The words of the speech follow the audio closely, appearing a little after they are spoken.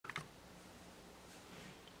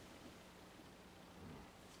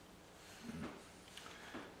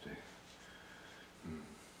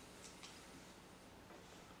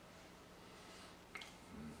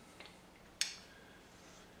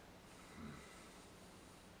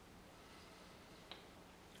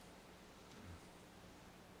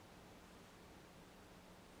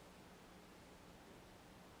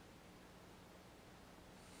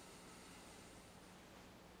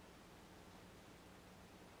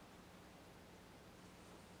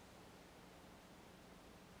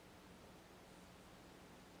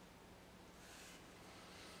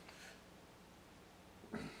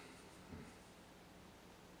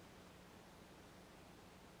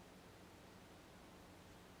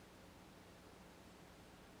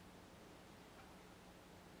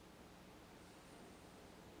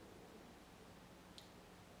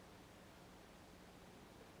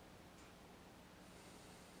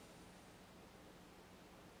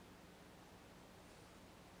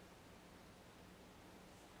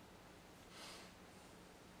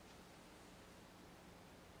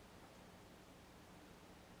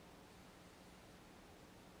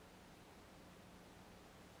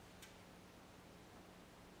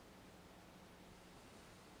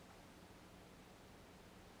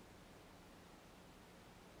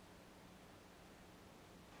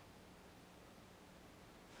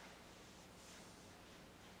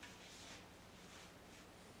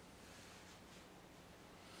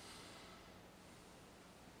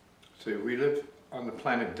So we live on the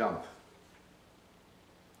planet dump.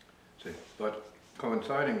 See, but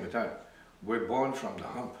coinciding with that, we're born from the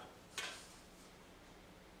hump.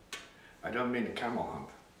 I don't mean the camel hump.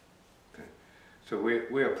 Okay. So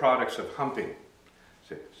we are products of humping.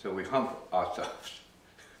 See, so we hump ourselves.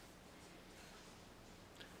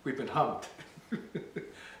 We've been humped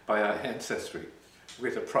by our ancestry.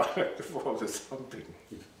 We're the product of all this humping.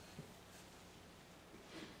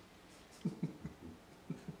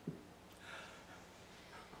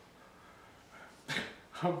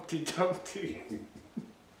 Humpty Dumpty.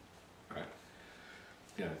 Right.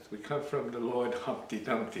 Yes, we come from the Lord Humpty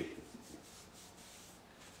Dumpty.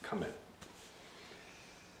 Come in.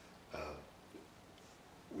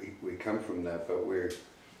 We come from that, but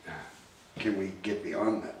can we get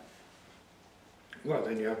beyond that? Well,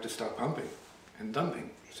 then you have to stop humping and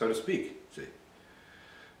dumping, so to speak. See?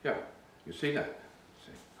 Yeah, you see that?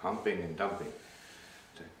 See? Humping and dumping.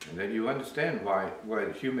 See? And then you understand why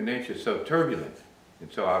human nature is so turbulent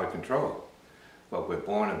and so out of control. Well, we're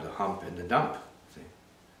born of the hump and the dump. See?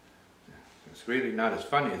 It's really not as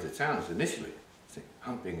funny as it sounds initially. See?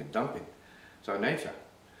 Humping and dumping. It's our nature.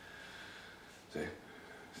 See?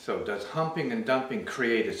 So does humping and dumping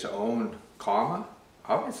create its own karma?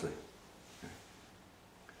 Obviously.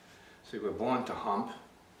 See, we're born to hump,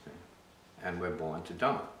 see, and we're born to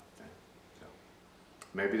dump. See. So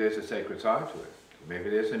maybe there's a sacred side to it. Maybe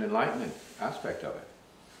there's an enlightenment aspect of it.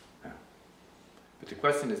 Yeah. But the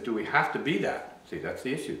question is, do we have to be that? See, that's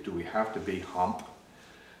the issue. Do we have to be hump?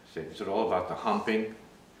 See, is it all about the humping?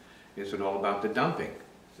 Is it all about the dumping?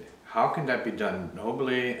 See, how can that be done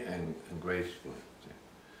nobly and gracefully? See,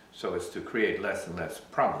 so as to create less and less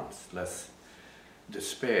problems, less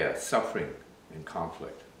despair, suffering, and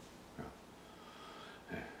conflict.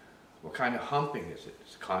 What kind of humping is it?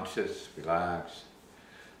 It's conscious, relaxed,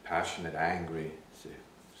 passionate, angry. See.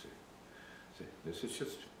 This is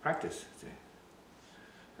just practice. See.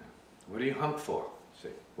 What do you hump for? See.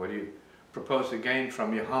 What do you propose to gain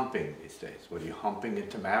from your humping these days? What are you humping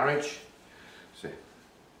into marriage? See.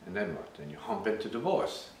 And then what? Then you hump into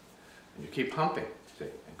divorce. And you keep humping. See.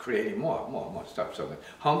 And creating more stuff. So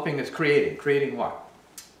humping is creating. Creating what?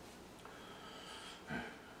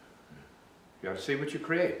 You have to see what you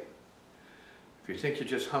create. If you think you're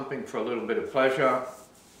just humping for a little bit of pleasure,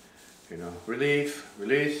 relief,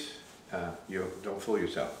 release, you don't fool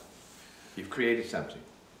yourself. You've created something,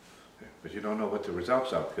 but you don't know what the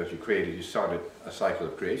results are because you started a cycle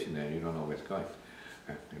of creation there and you don't know where it's going.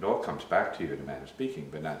 It all comes back to you in a manner of speaking,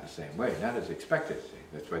 but not in the same way, not as expected. See?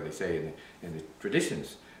 That's why they say in the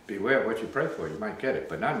traditions, beware what you pray for, you might get it,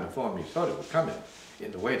 but not in the form you thought it would come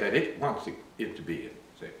in the way that it wants it to be in.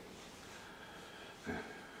 See?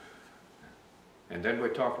 And then we're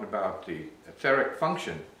talking about the etheric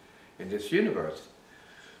function in this universe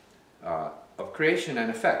of creation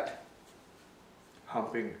and effect.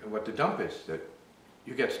 Humping, what the dump is that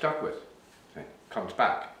you get stuck with, okay, comes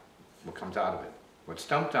back. What comes out of it? What's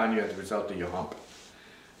dumped on you as a result of your hump.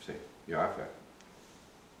 See, your effect.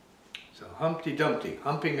 So Humpty Dumpty,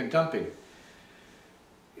 humping and dumping.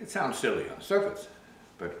 It sounds silly on the surface,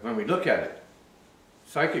 but when we look at it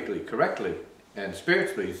psychically, correctly, and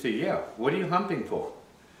spiritually, you see, yeah, what are you humping for?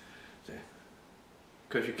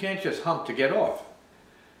 Because you can't just hump to get off.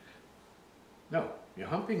 No, your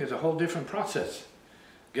humping is a whole different process.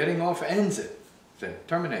 Getting off ends it,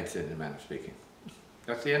 terminates it in a manner of speaking.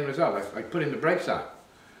 That's the end result, like putting the brakes on.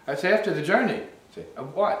 That's after the journey. See,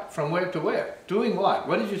 of what? From where to where? Doing what?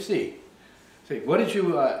 What did you see? See, what did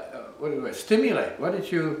you stimulate? What did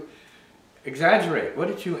you exaggerate? What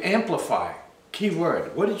did you amplify? Key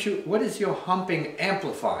word. What is your humping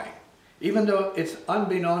amplifying? Even though it's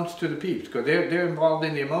unbeknownst to the peeps, because they're involved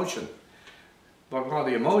in the emotion. But while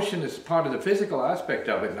the emotion is part of the physical aspect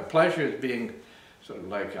of it, and the pleasure is being sort of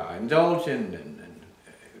like indulged in and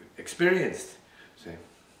experienced, see,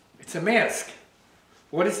 it's a mask.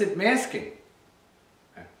 What is it masking?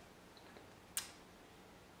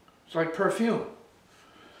 It's like perfume.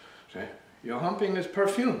 See, your humping is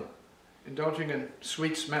perfume, indulging in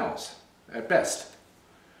sweet smells. At best.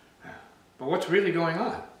 But what's really going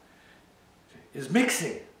on is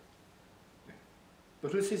mixing.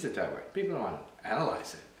 But who sees it that way? People don't want to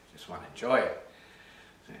analyze it. They just want to enjoy it.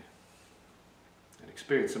 And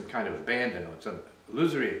experience some kind of abandon or some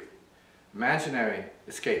illusory, imaginary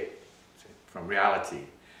escape from reality,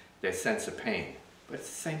 their sense of pain. But it's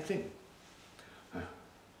the same thing.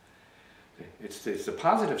 It's the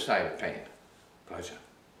positive side of pain, pleasure.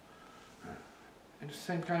 And it's the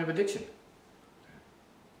same kind of addiction.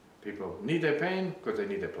 People need their pain because they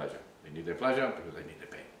need their pleasure. They need their pleasure because they need their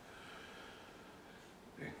pain.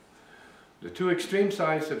 Okay. The two extreme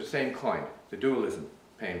sides of the same coin, the dualism,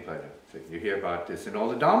 pain, pleasure. So you hear about this in all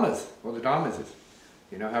the dhammas is,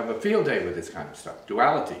 you know, have a field day with this kind of stuff,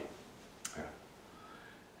 duality. Yeah.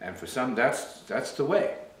 And for some, that's the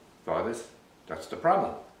way. For others, that's the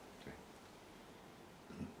problem.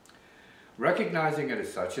 Okay. Recognizing it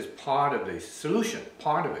as such is part of the solution,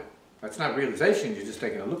 part of it. That's not realization, you're just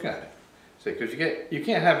taking a look at it. See, because you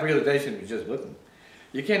can't have realization if you're just looking.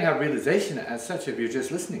 You can't have realization as such if you're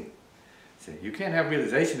just listening. See, you can't have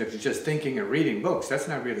realization if you're just thinking and reading books. That's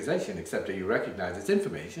not realization, except that you recognize it's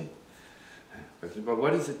information. But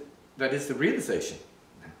what is it that is the realization?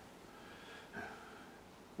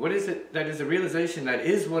 What is it that is the realization that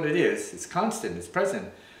is what it is? It's constant, it's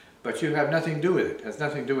present, but you have nothing to do with it. It has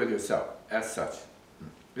nothing to do with yourself as such.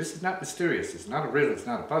 This is not mysterious. It's not a riddle. It's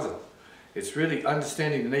not a puzzle. It's really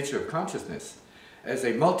understanding the nature of consciousness as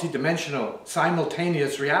a multidimensional,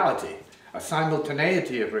 simultaneous reality, a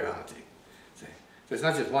simultaneity of reality. See? So it's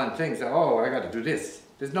not just one thing. So, oh, I got to do this.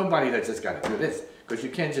 There's nobody that just got to do this, because you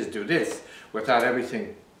can't just do this without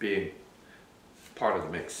everything being part of the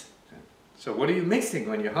mix. So what are you mixing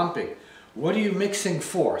when you're humping? What are you mixing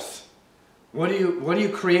forth? What are you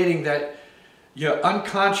creating that you're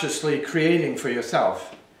unconsciously creating for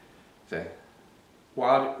yourself? See?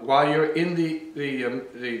 While you're in the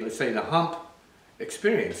let's say the hump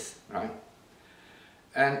experience, right?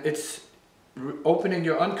 And it's opening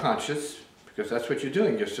your unconscious, because that's what you're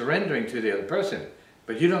doing. You're surrendering to the other person,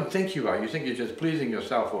 but you don't think you are. You think you're just pleasing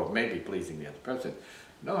yourself, or maybe pleasing the other person.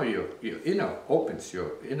 No, your inner opens,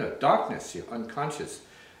 your inner darkness, your unconscious,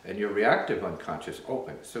 and your reactive unconscious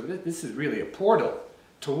opens. So this is really a portal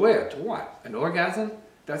to where? To what? An orgasm?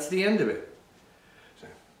 That's the end of it. So,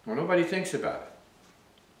 well, nobody thinks about it,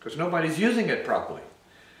 because nobody's using it properly.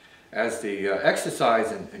 As the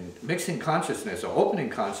exercise in mixing consciousness or opening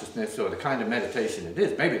consciousness, or the kind of meditation it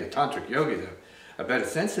is. Maybe the tantric yogis have a better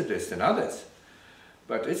sense of this than others.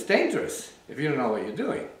 But it's dangerous if you don't know what you're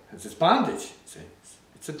doing. It's this bondage. See?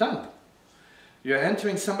 It's a dump. You're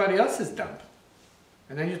entering somebody else's dump.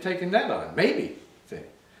 And then you're taking that on. Maybe. See?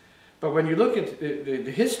 But when you look at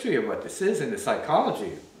the history of what this is in the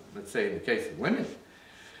psychology, let's say in the case of women,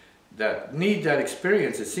 that need that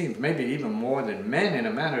experience, it seems maybe even more than men in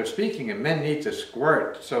a manner of speaking, and men need to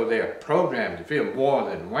squirt, so they're programmed to feel more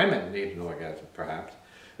than women need an orgasm, perhaps.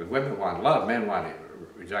 Because women want love, men want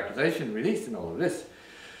ejaculation, release, and all of this.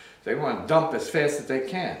 They want to dump as fast as they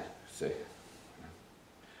can, see.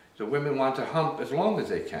 So women want to hump as long as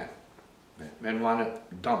they can. Men want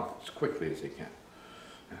to dump as quickly as they can.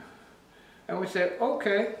 And we say,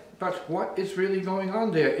 okay, but what is really going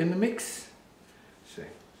on there in the mix? See.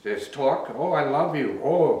 There's talk, oh, I love you,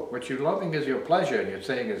 oh, what you're loving is your pleasure, and you're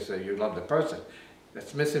saying is you love the person.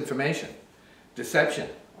 That's misinformation. Deception.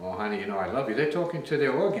 Oh, honey, you know, I love you. They're talking to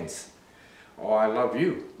their organs. Oh, I love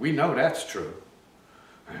you. We know that's true.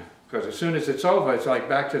 Because as soon as it's over, it's like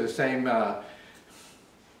back to the same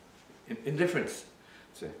indifference.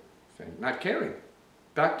 See, not caring.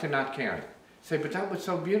 Back to not caring. Say, but that was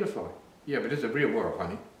so beautiful. Yeah, but it's the real world,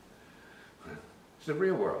 honey. It's the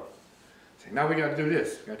real world. Now we got to do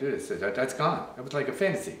this. We got to do this. So that's gone. That was like a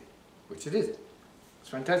fantasy, which it is. It's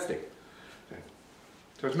fantastic.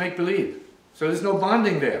 So it's make believe. So there's no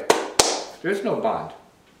bonding there. There's no bond.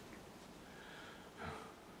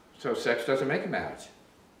 So sex doesn't make a marriage.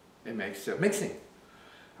 It makes a mixing,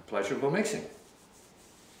 a pleasurable mixing.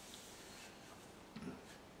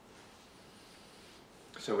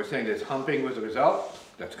 So we're saying there's humping with a result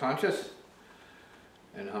that's conscious,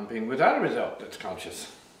 and humping without a result that's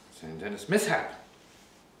conscious. And then it's mishap.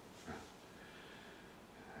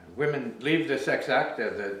 Women leave the sex act,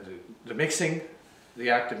 the mixing,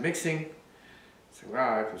 the act of mixing. Say,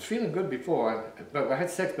 wow, I was feeling good before, but I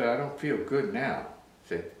had sex, but I don't feel good now.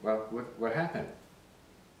 Say, well, what happened?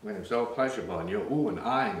 When it was all pleasurable, and you're ooh and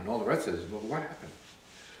eyeing and all the rest of this, well, what happened?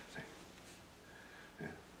 Say, yeah.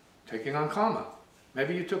 Taking on karma.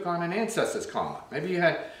 Maybe you took on an ancestor's karma. Maybe you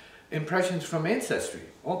had impressions from ancestry,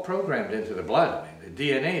 all programmed into the blood. I mean, the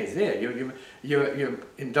DNA is there. You're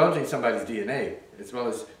indulging somebody's DNA, as well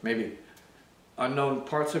as maybe unknown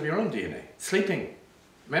parts of your own DNA. Sleeping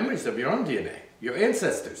memories of your own DNA, your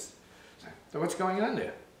ancestors. So what's going on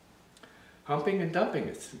there? Humping and dumping,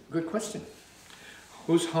 it's a good question.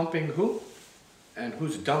 Who's humping who? And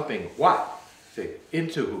who's dumping what? See,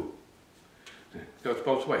 into who? It goes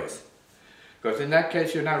both ways. Because in that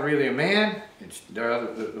case, you're not really a man.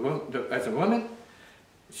 As a woman,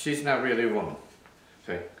 she's not really a woman.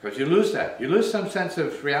 See? Because you lose that. You lose some sense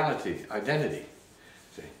of reality, identity.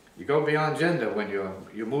 See? You go beyond gender when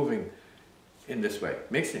you're moving in this way.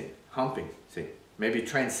 Mixing, humping, see? Maybe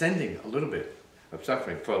transcending a little bit of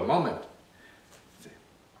suffering for a moment.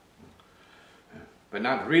 but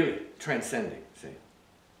not really transcending, see?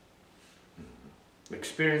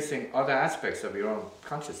 Experiencing other aspects of your own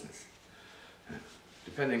consciousness,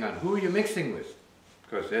 depending on who you're mixing with.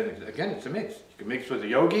 Because then, again, it's a mix. You can mix with a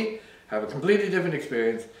yogi, have a completely different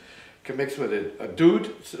experience. You can mix with a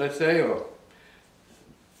dude, let's say, or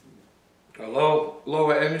a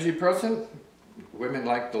lower energy person. Women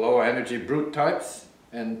like the lower energy brute types,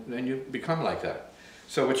 and then you become like that.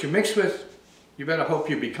 So what you mix with, you better hope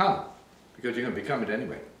you become, because you're going to become it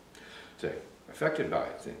anyway. So, affected by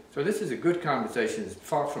it. See? So this is a good conversation. It's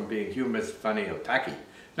far from being humorous, funny, or tacky.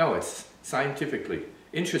 No, it's scientifically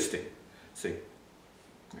interesting. See?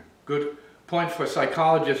 Good point for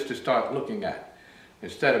psychologists to start looking at,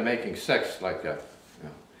 instead of making sex like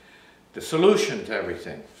the solution to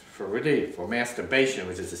everything, for relief, or masturbation,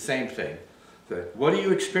 which is the same thing. So what are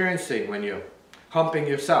you experiencing when you're humping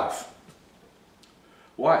yourself?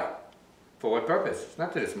 Why? For what purpose? It's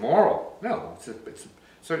not that it's moral. No, it's a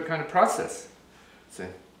certain kind of process. See?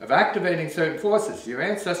 Of activating certain forces, your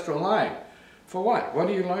ancestral line. For what? What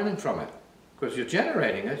are you learning from it? Because you're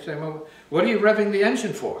generating it. So, well, what are you revving the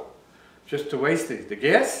engine for? Just to waste the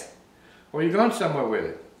gas? Or are you going somewhere with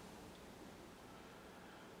it?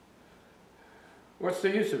 What's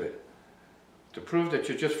the use of it? To prove that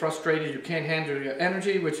you're just frustrated, you can't handle your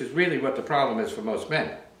energy, which is really what the problem is for most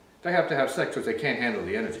men. They have to have sex because they can't handle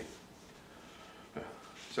the energy.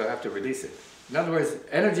 So they have to release it. In other words,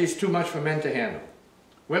 energy is too much for men to handle.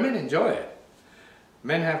 Women enjoy it.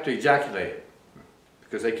 Men have to ejaculate it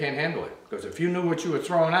because they can't handle it. Because if you knew what you were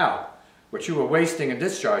throwing out, what you were wasting and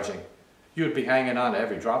discharging, you'd be hanging on to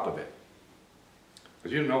every drop of it.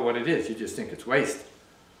 Because you don't know what it is, you just think it's waste.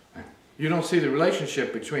 You don't see the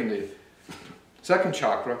relationship between the second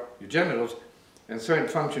chakra, your genitals, and certain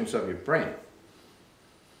functions of your brain.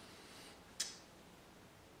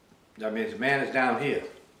 That means man is down here.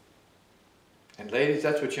 And ladies,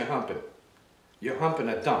 that's what you're humping. You're humping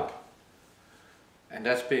a dump. And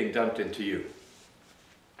that's being dumped into you.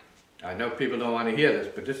 I know people don't want to hear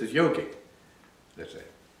this, but this is yogic, let's say.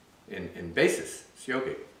 In basis, it's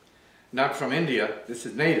yogic. Not from India, this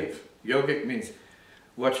is native. Yogic means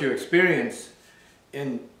what you experience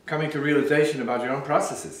in coming to realization about your own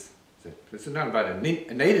processes. This is not about a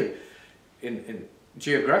native in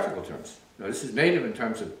geographical terms. No, this is native in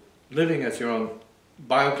terms of living as your own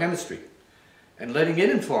biochemistry and letting it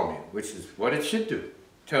inform you, which is what it should do,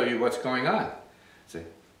 tell you what's going on. See?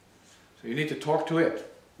 So you need to talk to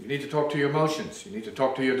it. You need to talk to your emotions. You need to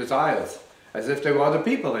talk to your desires, as if they were other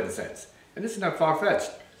people in a sense. And this is not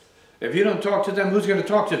far-fetched. If you don't talk to them, who's going to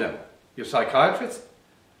talk to them? Your psychiatrist?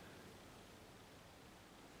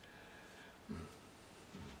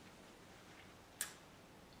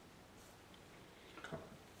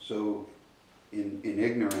 So, in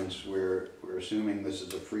ignorance, we're assuming this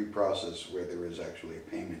is a free process where there is actually a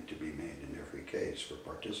payment to be made in every case for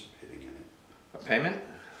participating in it. A payment?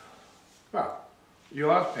 Well, you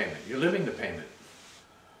are the payment. You're living the payment.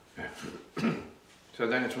 So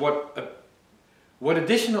then it's what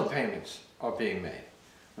additional payments are being made?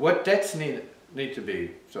 What debts need to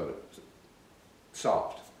be sort of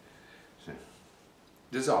solved,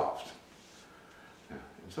 dissolved, and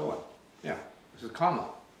so on. Yeah, this is karma,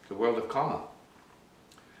 the world of karma.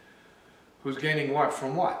 Who's gaining what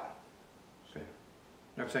from what? See?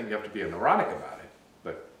 I'm not saying you have to be a neurotic about it,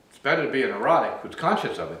 but it's better to be a neurotic who's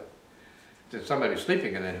conscious of it than somebody who's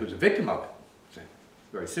sleeping and then who's a victim of it. See?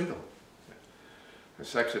 Very simple. See?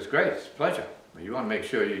 Sex is great, it's a pleasure, but you want to make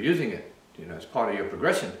sure you're using it, you know, as part of your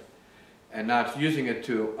progression, and not using it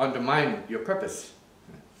to undermine your purpose.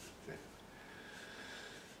 See?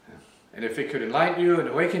 And if it could enlighten you and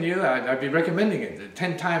awaken you, I'd be recommending it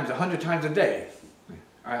 10 times, 100 times a day.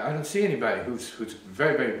 I don't see anybody who's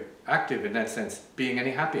very, very active in that sense being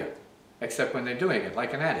any happier, except when they're doing it,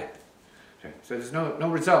 like an addict. Okay. So there's no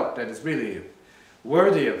result that is really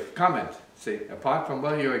worthy of comment, see, apart from,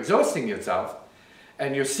 well, you're exhausting yourself,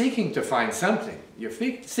 and you're seeking to find something. You're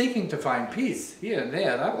seeking to find peace here and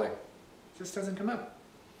there, that way. It just doesn't come up.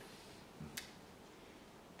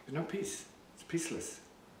 There's no peace. It's peaceless.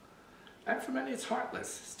 And for many, it's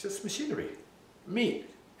heartless. It's just machinery. Meat.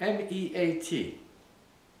 M-E-A-T.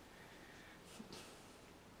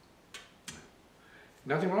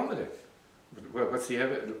 Nothing wrong with it. What's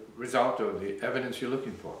the result or the evidence you're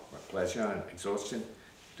looking for? What, pleasure and exhaustion?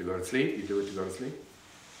 To go to sleep? You do it to go to sleep?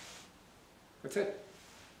 That's it.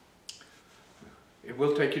 It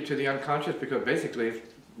will take you to the unconscious because basically it's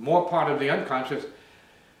more part of the unconscious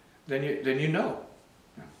than you know.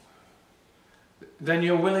 Than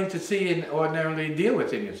you're willing to see and ordinarily deal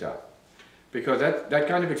with in yourself. Because that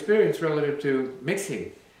kind of experience relative to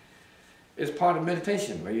mixing is part of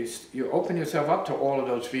meditation, where you open yourself up to all of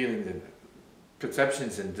those feelings and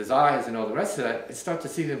perceptions and desires and all the rest of that, and start to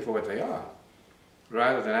see them for what they are,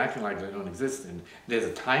 rather than acting like they don't exist and there's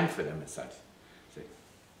a time for them as such. See?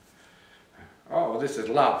 Oh, well, this is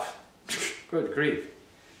love. Good grief.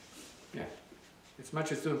 Yeah. As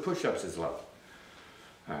much as doing push-ups is love.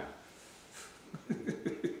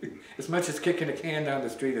 As much as kicking a can down the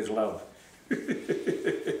street is love.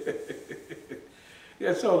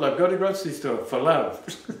 Yeah, so love. Go to the grocery store for love.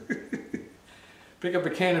 Pick up a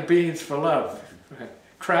can of beans for love.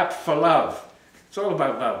 Crap for love. It's all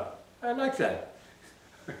about love. I like that.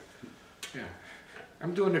 Yeah.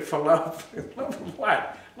 I'm doing it for love. Love of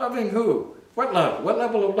what? Loving who? What love? What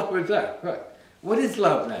level of love is that? What is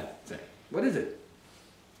love then? What is it?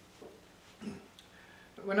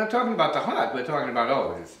 We're not talking about the heart. We're talking about,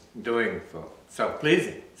 oh, it's doing for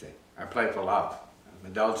self-pleasing. See, I play for love. I'm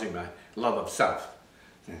indulging my love of self.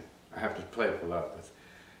 See, I have to play for love. It's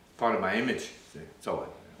part of my image. See, so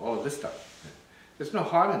all of this stuff. There's no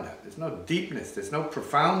heart in that. There's no deepness. There's no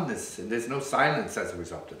profoundness. And there's no silence as a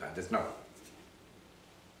result of that. There's no.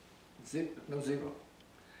 No zero.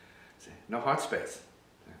 See, no heart space.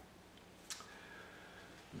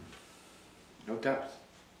 No depth.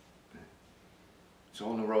 It's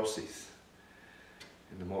all neuroses.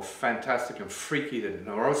 And the more fantastic and freaky the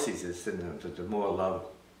neuroses is, then the more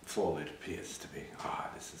loveful it appears to be. Ah,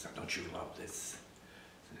 this is, don't you love this?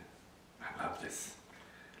 I love this.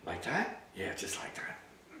 Like that? Yeah, just like that.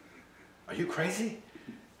 Are you crazy?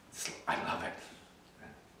 I love it.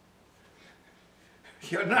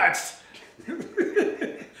 You're nuts.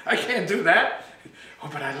 I can't do that. Oh,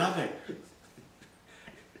 but I love it.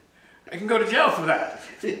 I can go to jail for that.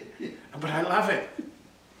 But I love it.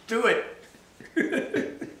 Do it.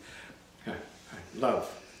 Love.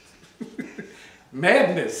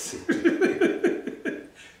 Madness.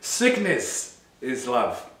 Sickness is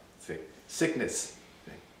love. See? Sickness.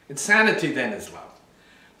 See? Insanity then is love.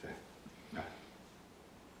 See?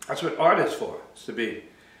 That's what art is for. It's to be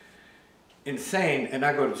insane and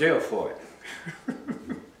not go to jail for it.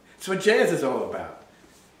 It's what jazz is all about.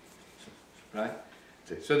 Right?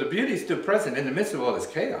 So the beauty is still present in the midst of all this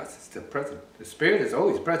chaos. It's still present. The spirit is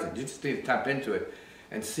always present. You just need to tap into it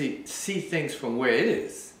and see things from where it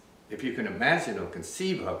is. If you can imagine or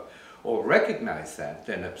conceive of or recognize that,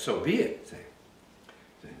 then so be it. See?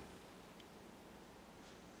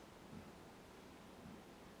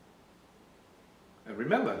 And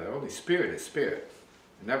remember that only spirit is spirit.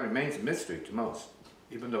 And that remains a mystery to most,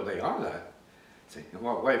 even though they are that. See, in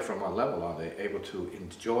what way, from what level are they able to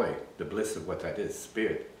enjoy the bliss of what that is,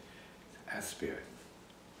 spirit, as spirit?